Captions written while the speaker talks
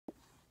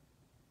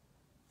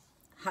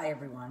Hi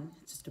everyone.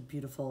 It's just a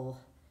beautiful,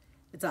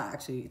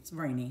 it's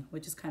rainy,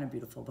 which is kind of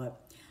beautiful,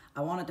 but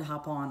I wanted to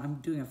hop on. I'm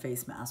doing a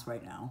face mask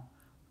right now.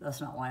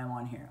 That's not why I'm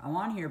on here. I'm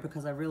on here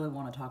because I really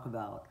want to talk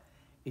about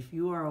if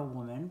you are a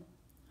woman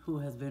who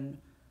has been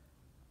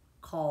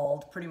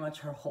called pretty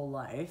much her whole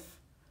life,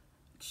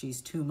 she's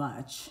too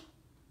much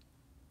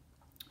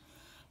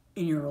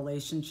in your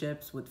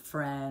relationships with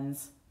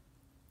friends,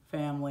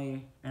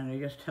 family, and they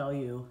just tell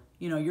you,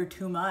 you're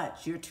too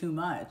much, you're too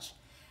much.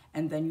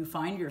 And then you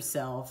find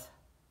yourself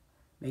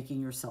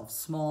making yourself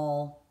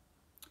small,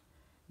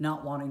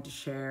 not wanting to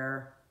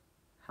share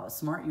how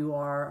smart you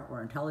are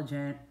or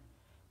intelligent,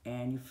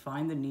 and you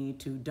find the need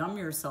to dumb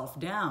yourself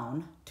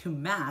down to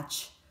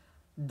match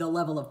the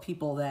level of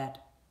people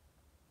that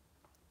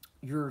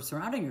you're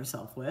surrounding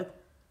yourself with.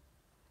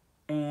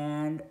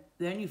 And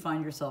then you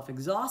find yourself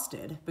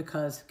exhausted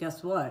because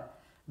guess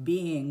what?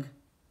 Being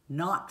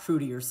not true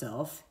to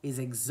yourself is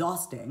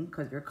exhausting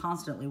because you're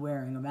constantly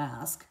wearing a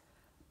mask,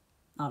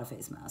 not a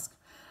face mask.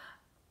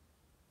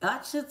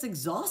 That shit's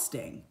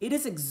exhausting. It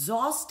is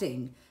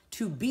exhausting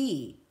to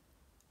be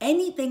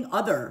anything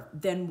other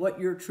than what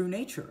your true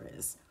nature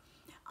is.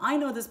 I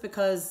know this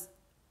because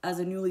as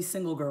a newly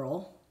single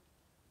girl,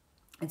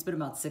 it's been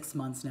about 6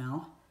 months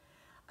now,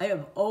 I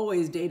have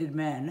always dated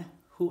men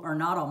who are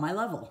not on my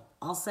level.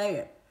 I'll say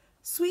it.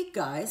 Sweet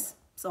guys,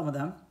 some of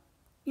them.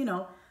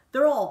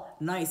 They're all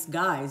nice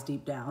guys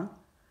deep down,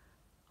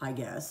 I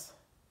guess,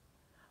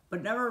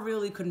 but never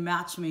really could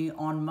match me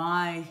on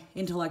my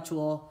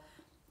intellectual,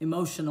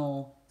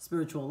 emotional,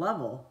 spiritual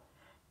level.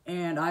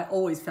 And I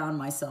always found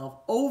myself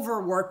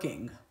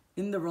overworking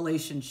in the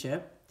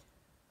relationship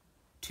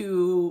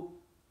to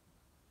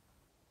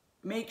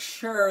make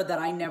sure that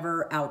I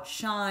never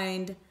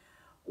outshined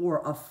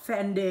or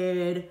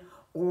offended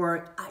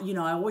or,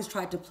 I always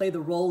tried to play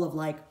the role of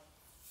like,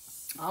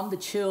 I'm the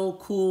chill,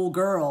 cool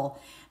girl.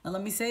 Now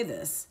let me say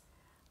this.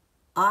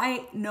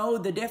 I know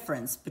the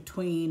difference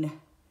between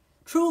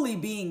truly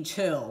being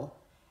chill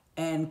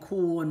and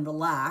cool and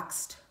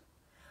relaxed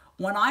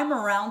when I'm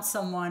around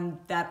someone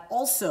that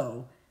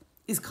also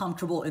is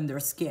comfortable in their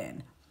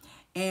skin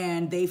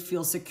and they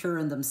feel secure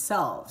in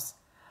themselves.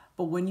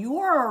 But when you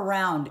are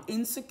around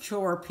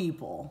insecure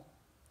people,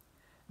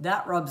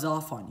 that rubs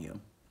off on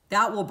you.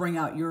 That will bring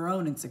out your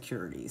own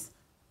insecurities.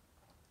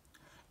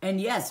 And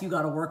yes, you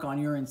got to work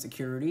on your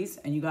insecurities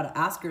and you got to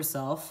ask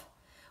yourself,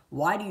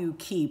 why do you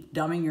keep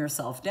dumbing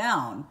yourself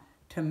down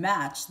to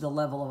match the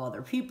level of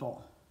other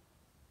people?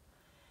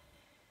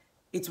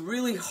 It's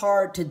really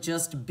hard to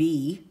just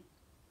be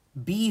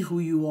who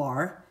you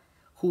are,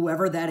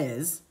 whoever that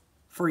is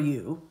for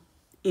you,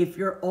 if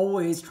you're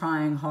always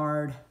trying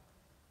hard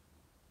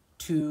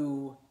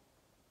to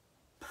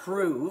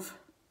prove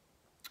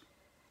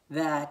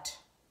that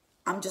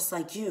I'm just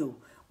like you,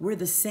 we're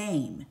the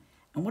same.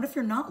 And what if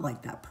you're not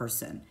like that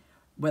person,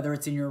 whether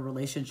it's in your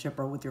relationship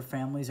or with your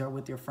families or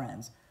with your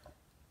friends?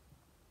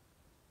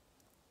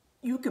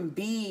 You can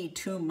be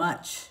too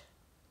much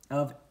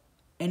of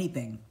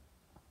anything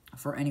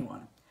for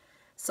anyone.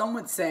 Some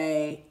would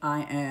say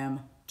I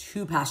am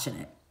too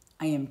passionate.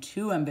 I am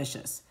too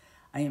ambitious.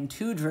 I am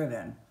too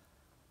driven.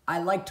 I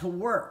like to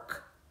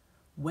work.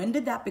 When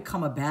did that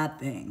become a bad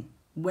thing?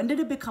 When did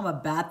it become a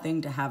bad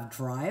thing to have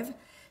drive,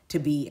 to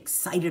be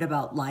excited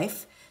about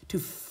life, to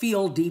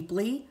feel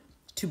deeply,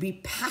 to be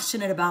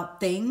passionate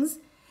about things?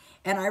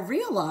 And I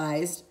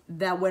realized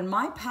that when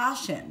my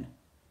passion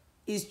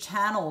is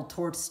channeled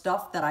towards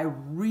stuff that I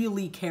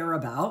really care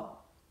about,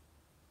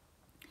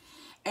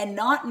 and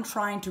not in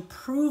trying to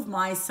prove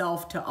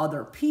myself to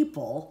other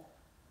people,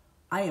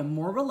 I am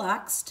more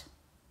relaxed.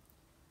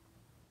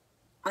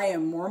 I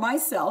am more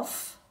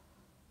myself.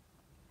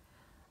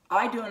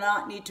 I do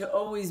not need to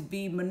always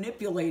be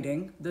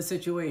manipulating the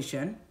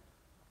situation,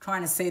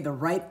 trying to say the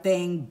right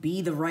thing,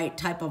 be the right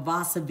type of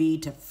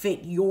vasavi to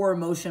fit your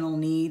emotional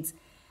needs.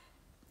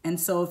 And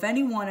so if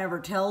anyone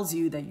ever tells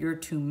you that you're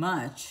too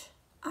much,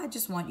 I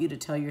just want you to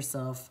tell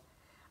yourself,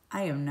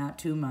 I am not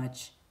too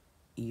much,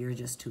 you're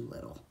just too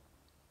little.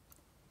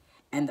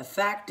 And the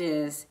fact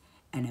is,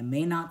 and it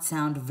may not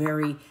sound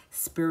very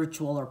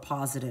spiritual or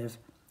positive,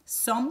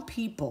 some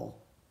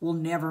people will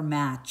never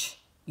match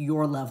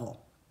your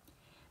level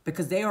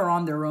because they are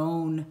on their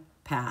own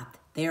path.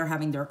 They are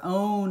having their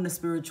own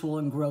spiritual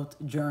and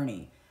growth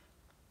journey.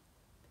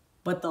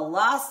 But the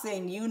last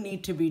thing you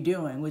need to be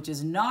doing, which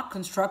is not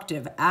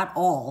constructive at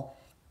all,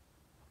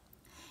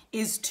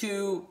 is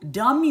to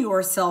dumb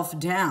yourself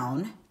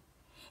down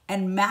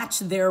and match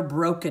their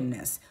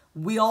brokenness.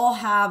 We all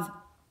have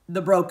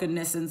the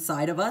brokenness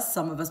inside of us.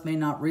 Some of us may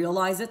not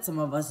realize it. Some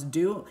of us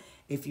do.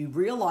 If you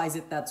realize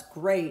it, that's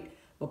great.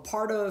 But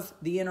part of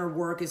the inner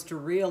work is to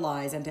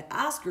realize and to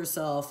ask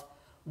yourself,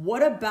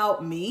 what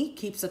about me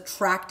keeps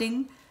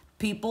attracting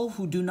people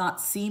who do not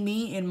see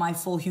me in my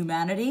full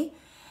humanity?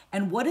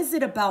 And what is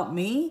it about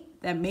me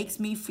that makes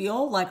me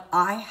feel like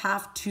I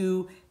have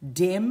to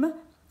dim,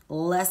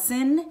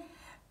 lessen,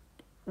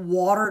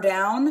 water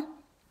down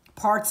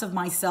parts of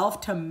myself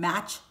to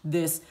match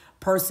this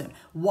person?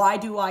 Why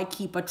do I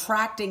keep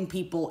attracting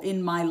people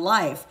in my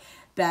life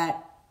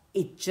that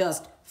it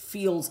just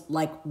feels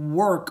like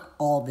work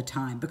all the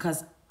time.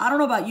 Because I don't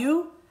know about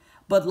you,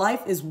 but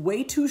life is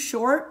way too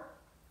short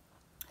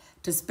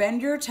to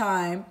spend your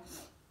time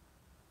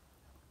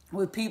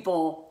with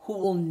people who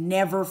will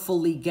never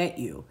fully get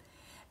you.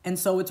 And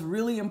so it's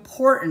really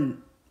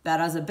important that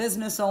as a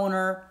business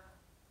owner,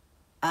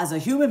 as a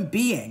human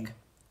being,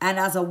 and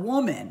as a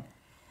woman,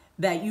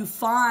 that you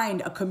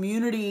find a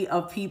community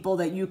of people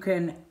that you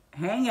can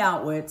hang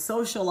out with,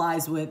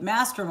 socialize with,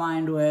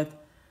 mastermind with,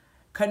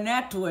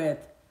 connect with,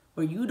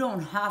 where you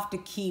don't have to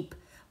keep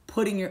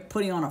putting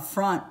on a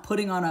front,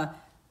 putting on a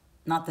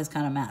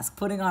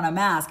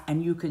mask,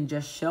 and you can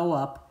just show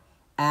up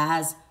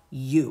as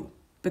you.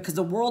 Because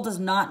the world does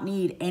not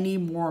need any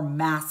more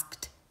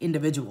masked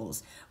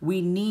individuals.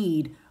 We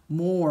need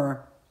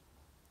more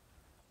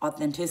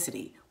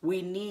authenticity.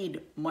 We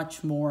need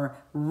much more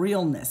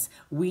realness.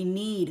 We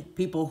need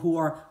people who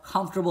are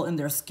comfortable in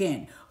their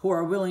skin, who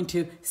are willing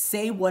to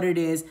say what it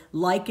is,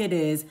 like it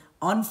is,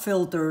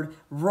 unfiltered,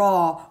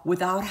 raw,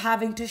 without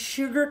having to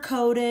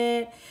sugarcoat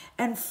it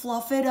and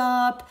fluff it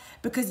up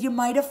because you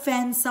might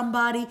offend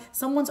somebody.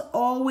 Someone's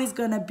always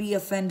going to be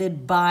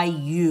offended by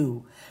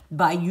you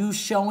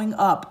showing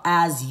up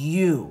as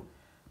you.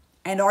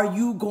 And are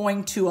you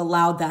going to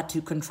allow that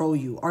to control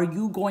you? Are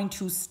you going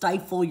to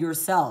stifle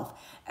yourself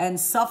and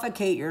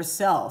suffocate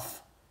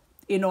yourself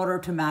in order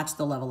to match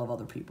the level of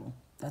other people?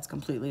 That's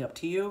completely up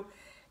to you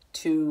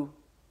to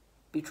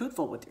be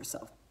truthful with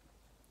yourself.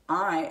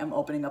 I am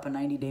opening up a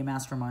 90-day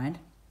mastermind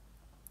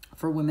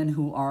for women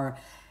who are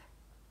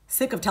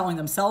sick of telling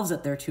themselves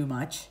that they're too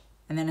much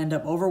and then end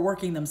up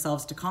overworking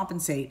themselves to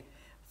compensate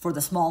for the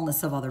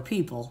smallness of other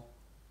people.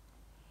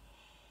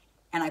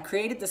 And I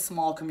created this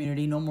small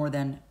community, no more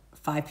than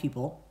 5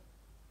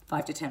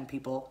 to 10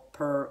 people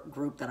per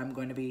group that I'm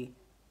going to be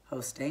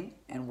hosting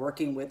and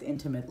working with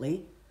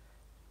intimately,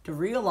 to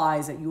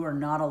realize that you are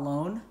not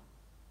alone.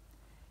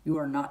 You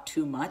are not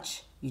too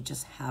much. You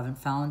just haven't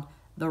found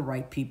the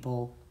right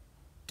people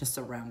to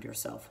surround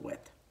yourself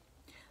with.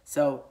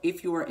 So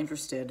if you are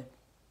interested,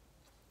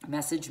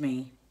 message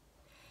me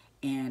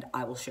and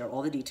I will share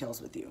all the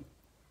details with you.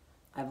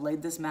 I've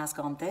laid this mask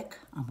on thick.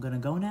 I'm going to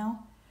go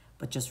now.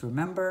 But just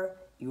remember,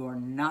 you are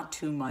not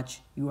too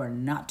much. You are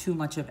not too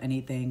much of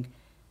anything.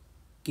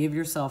 Give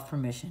yourself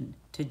permission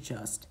to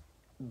just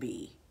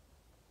be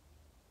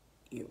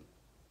you.